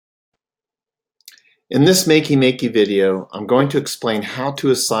In this Makey Makey video, I'm going to explain how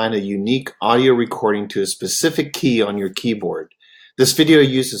to assign a unique audio recording to a specific key on your keyboard. This video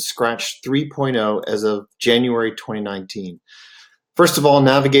uses Scratch 3.0 as of January 2019. First of all,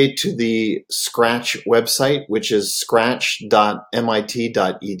 navigate to the Scratch website, which is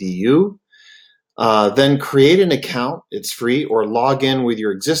scratch.mit.edu. Then create an account, it's free, or log in with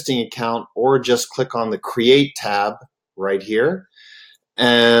your existing account, or just click on the Create tab right here.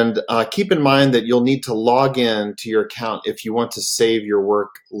 And keep in mind that you'll need to log in to your account if you want to save your work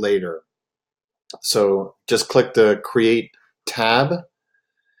later. So just click the Create tab.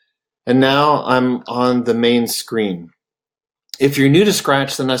 And now I'm on the main screen. If you're new to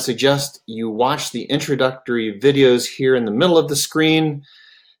Scratch, then I suggest you watch the introductory videos here in the middle of the screen.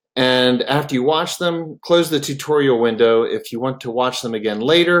 And after you watch them, close the tutorial window. If you want to watch them again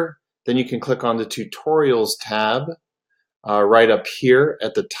later, then you can click on the Tutorials tab. Right up here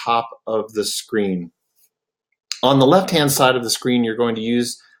at the top of the screen. On the left-hand side of the screen, you're going to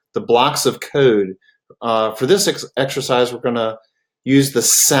use the blocks of code. For this exercise, we're going to use the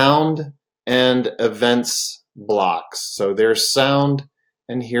sound and events blocks. So there's sound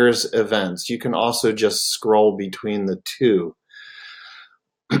and here's events. You can also just scroll between the two.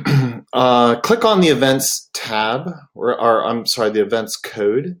 Click on the events tab, the events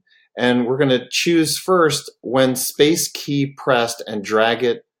code. And we're going to choose first when space key pressed and drag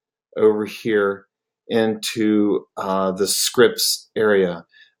it over here into the scripts area.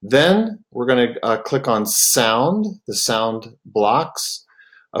 Then we're going to click on sound, the sound blocks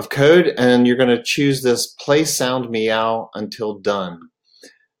of code, and you're going to choose this play sound meow until done.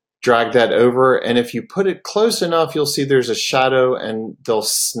 Drag that over, and if you put it close enough, you'll see there's a shadow and they'll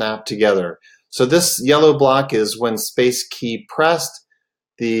snap together. So this yellow block is when space key pressed.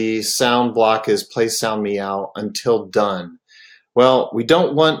 The sound block is play sound meow until done. Well, we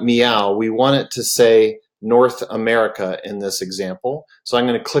don't want meow. We want it to say North America in this example. So I'm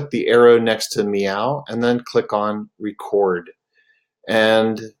going to click the arrow next to meow and then click on record.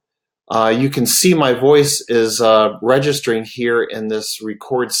 And you can see my voice is registering here in this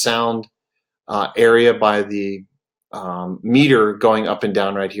record sound area by the meter going up and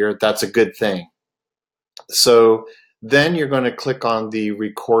down right here. That's a good thing. So then you're going to click on the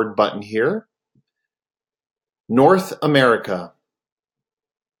record button here, North America.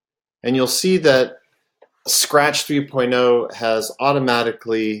 And you'll see that Scratch 3.0 has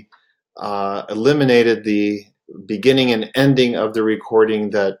automatically eliminated the beginning and ending of the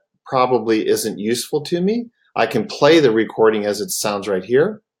recording that probably isn't useful to me. I can play the recording as it sounds right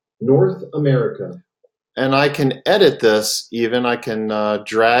here, North America. And I can edit this even. I can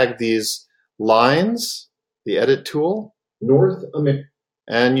drag these lines, the edit tool, North America,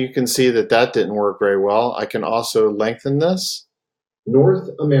 and you can see that that didn't work very well. I can also lengthen this, North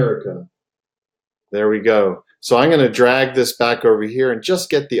America. There we go. So I'm going to drag this back over here and just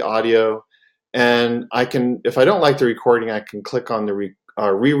get the audio, and I can, if I don't like the recording, I can click on the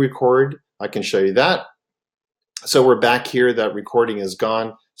re-record. I can show you that. So we're back here, that recording is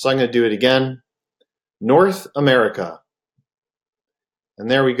gone. So I'm going to do it again, North America.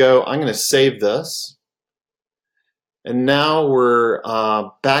 And there we go. I'm going to save this. And now we're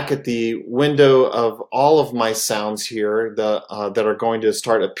back at the window of all of my sounds here that are going to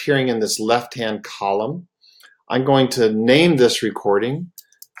start appearing in this left-hand column. I'm going to name this recording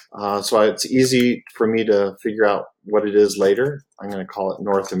so it's easy for me to figure out what it is later. I'm going to call it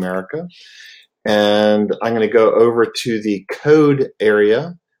North America. And I'm going to go over to the code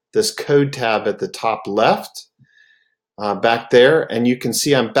area, this code tab at the top left. Back there, and you can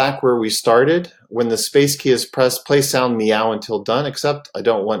see I'm back where we started. When the space key is pressed, play sound meow until done, except I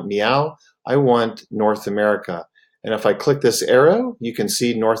don't want meow, I want North America. And if I click this arrow, you can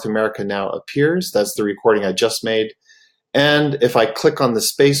see North America now appears. That's the recording I just made. And if I click on the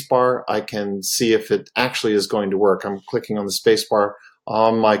space bar, I can see if it actually is going to work. I'm clicking on the space bar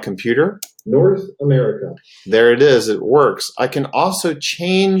on my computer. North America. There it is, it works. I can also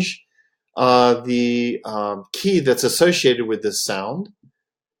change the key that's associated with this sound.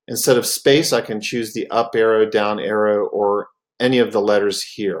 Instead of space, I can choose the up arrow, down arrow, or any of the letters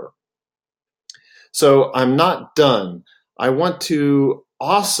here. So I'm not done. I want to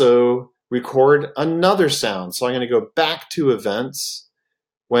also record another sound. So I'm going to go back to events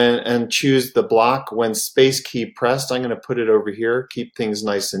and choose the block when space key pressed. I'm going to put it over here, keep things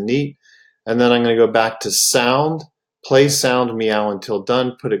nice and neat. And then I'm going to go back to sound, play sound meow until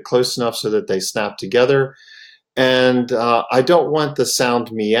done, put it close enough so that they snap together. And I don't want the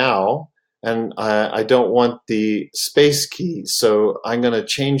sound meow, and I don't want the space key. So I'm going to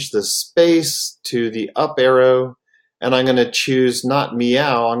change the space to the up arrow and I'm going to choose not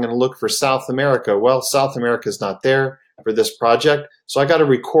meow. I'm going to look for South America. Well, South America is not there for this project, so I got to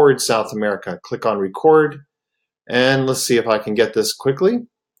record South America. Click on record, and let's see if I can get this quickly.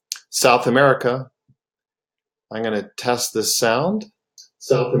 South America. I'm going to test this sound.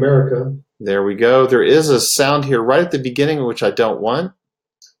 South America. There we go. There is a sound here right at the beginning, which I don't want.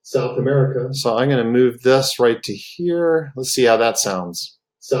 South America. So I'm going to move this right to here. Let's see how that sounds.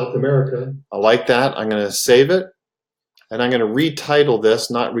 South America. I like that. I'm going to save it. And I'm going to retitle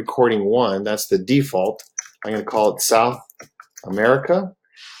this, not recording one. That's the default. I'm going to call it South America.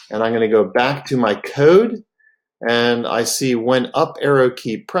 And I'm going to go back to my code. And I see when up arrow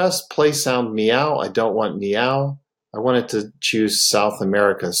key pressed, play sound meow. I don't want meow. I want it to choose South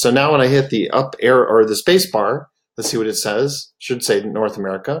America. So now when I hit the up arrow or the space bar, let's see what it says. It should say North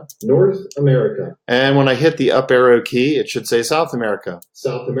America. North America. And when I hit the up arrow key, it should say South America.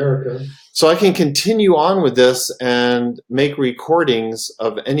 South America. So I can continue on with this and make recordings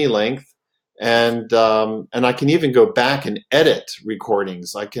of any length. And I can even go back and edit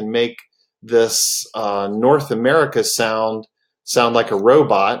recordings. I can make this North America sound like a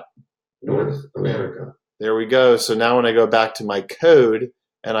robot. North America. There we go. So now when I go back to my code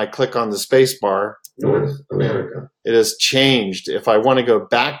and I click on the space bar, North America, it has changed. If I want to go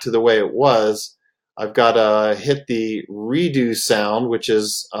back to the way it was, I've got to hit the redo sound, which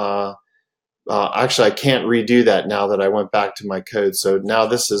is actually I can't redo that now that I went back to my code. So now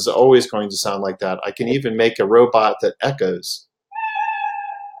this is always going to sound like that. I can even make a robot that echoes.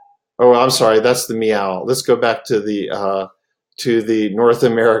 Oh, I'm sorry, that's the meow. Let's go back to the North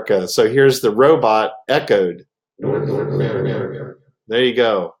America. So here's the robot echoed. North America. There you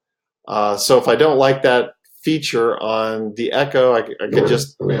go. So if I don't like that feature on the echo, I could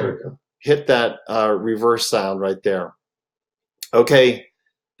just hit that reverse sound right there. Okay,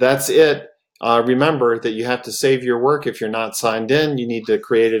 that's it. Remember that you have to save your work. If you're not signed in, you need to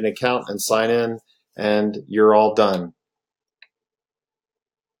create an account and sign in, and you're all done.